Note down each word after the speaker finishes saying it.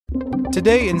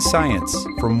Today in Science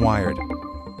from Wired.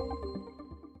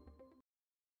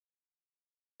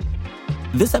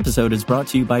 This episode is brought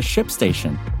to you by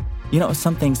ShipStation. You know,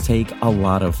 some things take a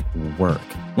lot of work,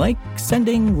 like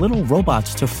sending little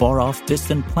robots to far-off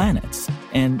distant planets.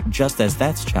 And just as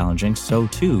that's challenging, so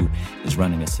too is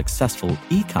running a successful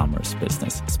e-commerce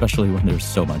business, especially when there's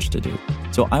so much to do.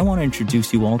 So I want to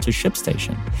introduce you all to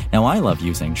ShipStation. Now, I love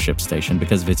using ShipStation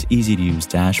because of its easy-to-use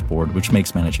dashboard, which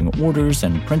makes managing orders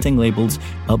and printing labels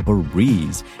a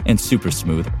breeze and super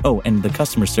smooth. Oh, and the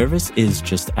customer service is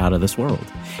just out of this world.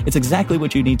 It's exactly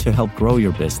what you need to help grow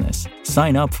your business.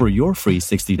 Sign up for your free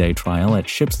 60-day trial at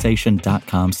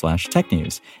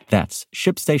shipstation.com/technews. That's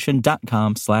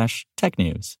shipstation.com/technews.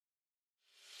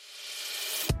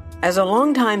 As a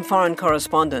longtime foreign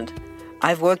correspondent,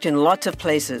 I've worked in lots of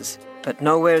places, but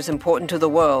nowhere as important to the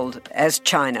world as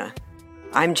China.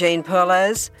 I'm Jane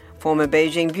Perlez, former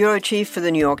Beijing bureau chief for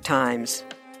the New York Times.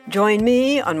 Join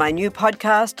me on my new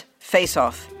podcast, Face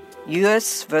Off,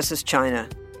 U.S. versus China,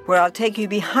 where I'll take you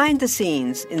behind the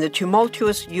scenes in the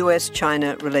tumultuous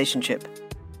U.S.-China relationship.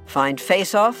 Find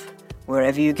Face Off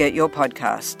wherever you get your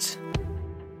podcasts.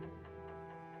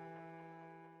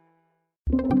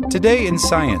 Today in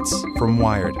Science from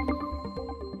Wired.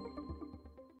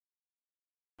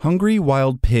 Hungry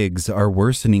wild pigs are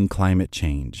worsening climate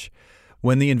change.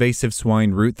 When the invasive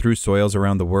swine root through soils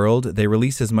around the world, they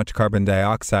release as much carbon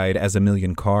dioxide as 1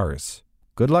 million cars.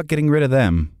 Good luck getting rid of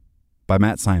them. By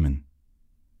Matt Simon.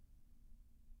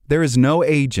 There is no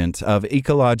agent of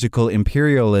ecological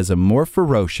imperialism more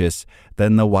ferocious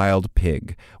than the wild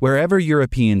pig. Wherever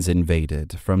Europeans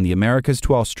invaded, from the Americas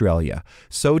to Australia,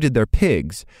 so did their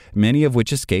pigs, many of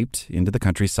which escaped into the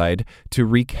countryside to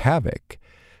wreak havoc.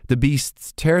 The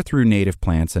beasts tear through native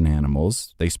plants and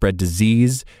animals, they spread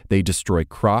disease, they destroy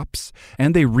crops,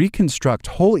 and they reconstruct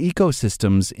whole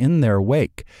ecosystems in their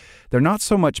wake. They're not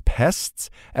so much pests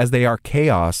as they are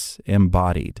chaos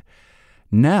embodied.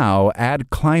 Now add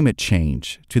climate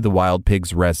change to the wild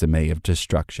pig's resume of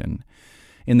destruction.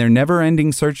 In their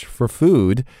never-ending search for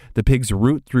food, the pigs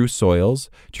root through soils,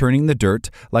 churning the dirt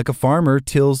like a farmer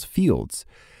tills fields.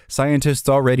 Scientists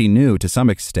already knew to some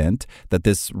extent that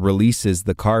this releases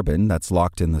the carbon that's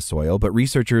locked in the soil, but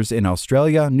researchers in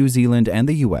Australia, New Zealand, and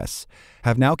the U.S.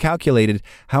 have now calculated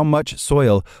how much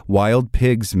soil wild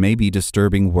pigs may be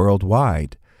disturbing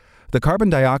worldwide. The carbon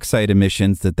dioxide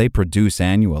emissions that they produce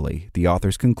annually, the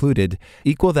authors concluded,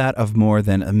 equal that of more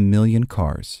than 1 million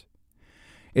cars.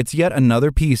 It's yet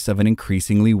another piece of an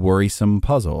increasingly worrisome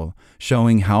puzzle,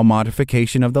 showing how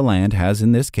modification of the land has,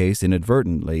 in this case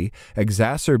inadvertently,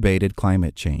 exacerbated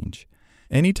climate change.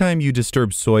 Anytime you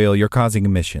disturb soil, you're causing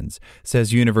emissions,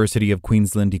 says University of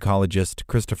Queensland ecologist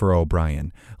Christopher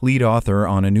O'Brien, lead author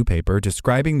on a new paper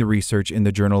describing the research in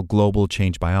the journal Global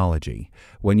Change Biology.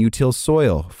 When you till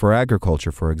soil for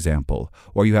agriculture, for example,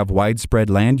 or you have widespread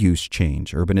land use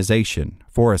change, urbanization,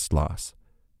 forest loss.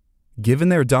 Given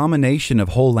their domination of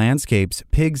whole landscapes,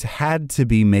 pigs had to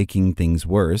be making things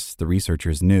worse, the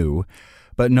researchers knew,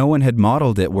 but no one had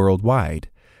modeled it worldwide.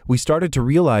 We started to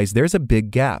realize there's a big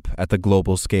gap at the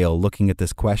global scale looking at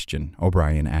this question,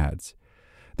 O'Brien adds.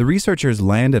 The researchers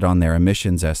landed on their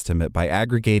emissions estimate by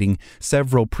aggregating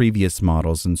several previous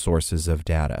models and sources of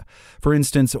data. For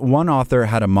instance, one author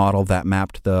had a model that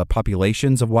mapped the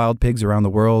populations of wild pigs around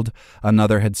the world.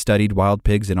 Another had studied wild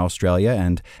pigs in Australia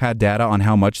and had data on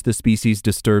how much the species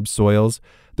disturbed soils.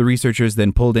 The researchers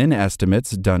then pulled in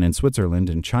estimates done in Switzerland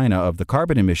and China of the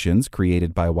carbon emissions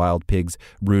created by wild pigs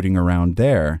rooting around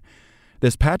there.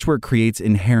 This patchwork creates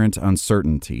inherent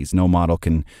uncertainties. No model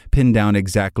can pin down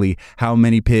exactly how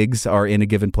many pigs are in a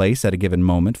given place at a given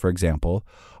moment, for example.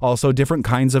 Also, different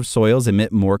kinds of soils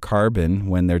emit more carbon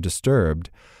when they're disturbed.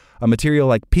 A material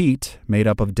like peat, made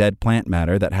up of dead plant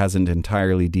matter that hasn't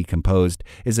entirely decomposed,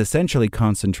 is essentially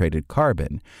concentrated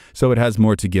carbon, so it has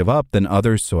more to give up than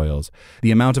other soils. The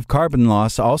amount of carbon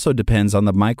loss also depends on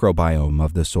the microbiome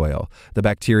of the soil, the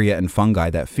bacteria and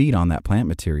fungi that feed on that plant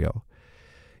material.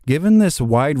 Given this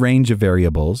wide range of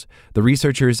variables, the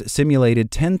researchers simulated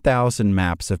 10,000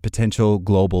 maps of potential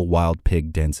global wild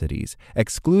pig densities,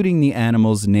 excluding the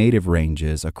animals' native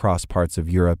ranges across parts of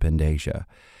Europe and Asia.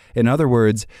 In other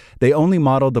words, they only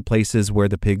modeled the places where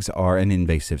the pigs are an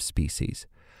invasive species.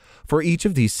 For each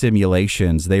of these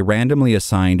simulations, they randomly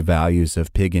assigned values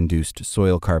of pig-induced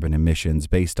soil carbon emissions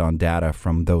based on data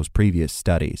from those previous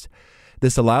studies.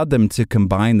 This allowed them to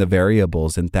combine the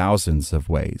variables in thousands of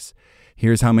ways.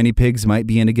 Here's how many pigs might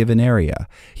be in a given area.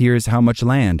 Here's how much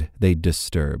land they'd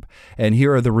disturb. And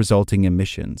here are the resulting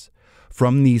emissions.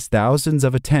 From these thousands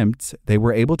of attempts, they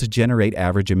were able to generate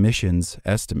average emissions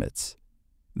estimates.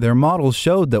 Their model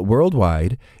showed that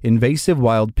worldwide, invasive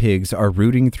wild pigs are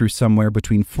rooting through somewhere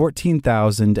between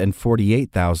 14,000 and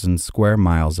 48,000 square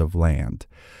miles of land.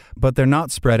 But they're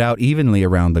not spread out evenly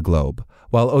around the globe.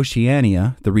 While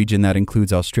Oceania, the region that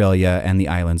includes Australia and the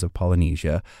islands of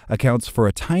Polynesia, accounts for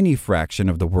a tiny fraction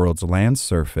of the world's land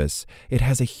surface, it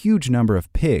has a huge number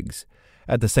of pigs.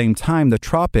 At the same time, the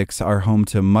tropics are home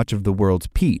to much of the world's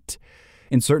peat.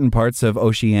 In certain parts of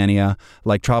Oceania,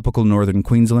 like tropical northern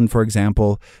Queensland, for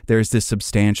example, there's this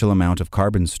substantial amount of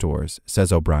carbon stores,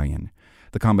 says O'Brien.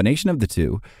 The combination of the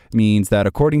two means that,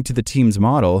 according to the team's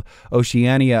model,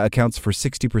 Oceania accounts for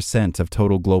 60% of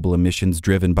total global emissions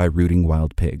driven by rooting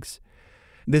wild pigs.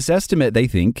 This estimate, they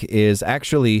think, is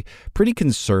actually pretty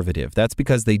conservative. That's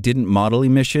because they didn't model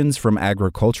emissions from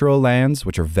agricultural lands,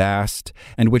 which are vast,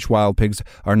 and which wild pigs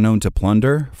are known to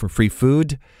plunder for free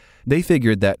food. They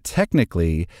figured that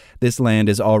technically this land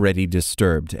is already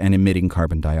disturbed and emitting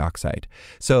carbon dioxide,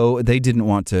 so they didn't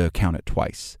want to count it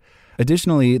twice.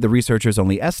 Additionally, the researchers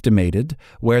only estimated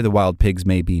where the wild pigs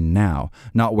may be now,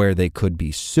 not where they could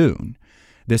be soon.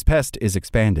 This pest is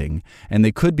expanding, and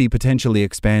they could be potentially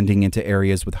expanding into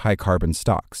areas with high carbon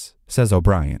stocks, says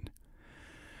O'Brien.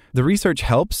 The research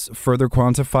helps further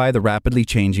quantify the rapidly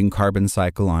changing carbon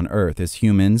cycle on Earth as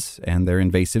humans and their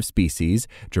invasive species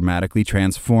dramatically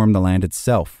transform the land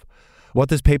itself. What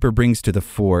this paper brings to the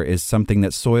fore is something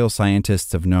that soil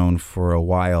scientists have known for a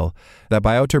while, that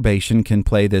bioturbation can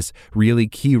play this really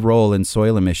key role in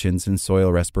soil emissions and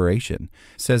soil respiration,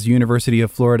 says University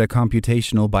of Florida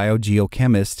computational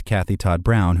biogeochemist Kathy Todd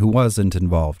Brown, who wasn't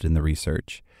involved in the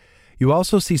research. You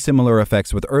also see similar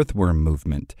effects with earthworm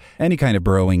movement, any kind of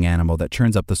burrowing animal that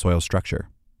churns up the soil structure.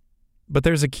 But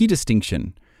there's a key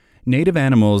distinction. Native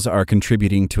animals are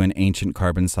contributing to an ancient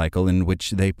carbon cycle in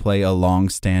which they play a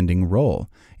long-standing role.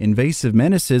 Invasive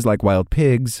menaces like wild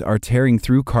pigs are tearing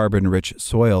through carbon-rich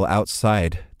soil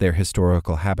outside their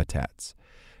historical habitats.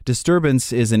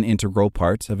 Disturbance is an integral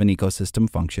part of an ecosystem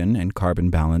function and carbon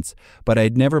balance, but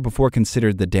I'd never before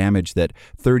considered the damage that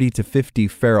 30 to 50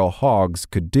 feral hogs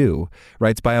could do,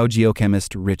 writes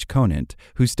biogeochemist Rich Conant,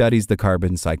 who studies the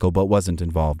carbon cycle but wasn't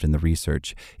involved in the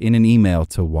research, in an email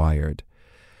to Wired.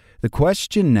 The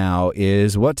question now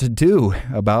is what to do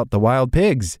about the wild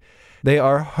pigs. They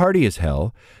are hardy as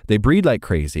hell, they breed like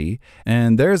crazy,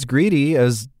 and they're as greedy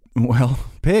as, well,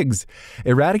 pigs.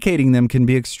 Eradicating them can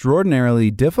be extraordinarily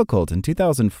difficult. In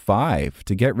 2005,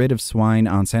 to get rid of swine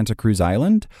on Santa Cruz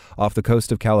Island, off the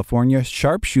coast of California,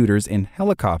 sharpshooters in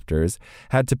helicopters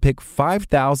had to pick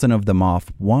 5,000 of them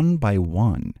off one by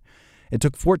one. It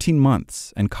took 14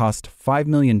 months and cost $5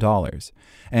 million.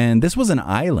 And this was an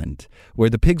island where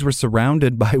the pigs were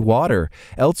surrounded by water.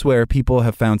 Elsewhere, people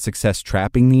have found success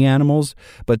trapping the animals,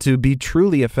 but to be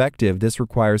truly effective, this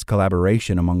requires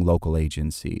collaboration among local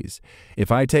agencies.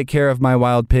 If I take care of my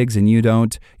wild pigs and you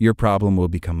don't, your problem will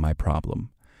become my problem.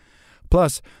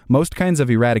 Plus, most kinds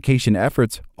of eradication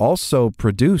efforts also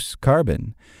produce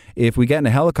carbon. If we get in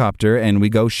a helicopter and we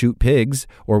go shoot pigs,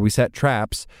 or we set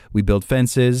traps, we build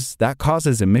fences, that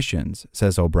causes emissions,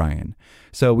 says O'Brien.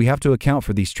 So we have to account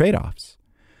for these trade-offs.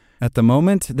 At the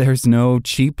moment, there's no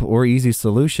cheap or easy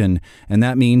solution, and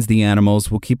that means the animals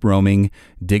will keep roaming,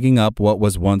 digging up what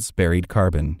was once buried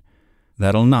carbon.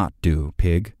 That'll not do,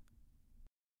 pig.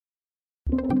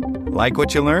 Like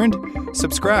what you learned?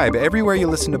 Subscribe everywhere you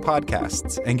listen to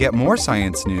podcasts and get more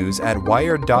science news at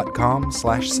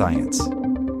wired.com/science.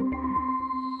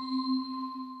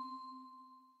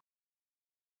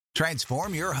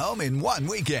 Transform your home in one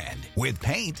weekend with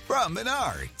paint from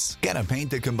Menards. Get a paint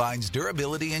that combines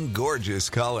durability and gorgeous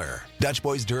color. Dutch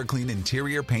Boy's DuraClean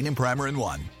Interior Paint and Primer in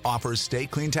One offers Stay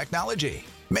Clean technology,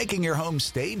 making your home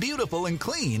stay beautiful and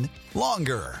clean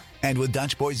longer. And with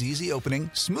Dutch Boy's easy opening,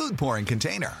 smooth pouring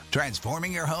container,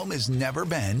 transforming your home has never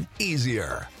been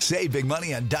easier. Save big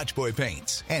money on Dutch Boy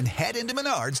paints and head into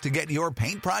Menards to get your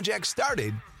paint project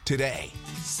started today.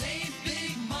 Save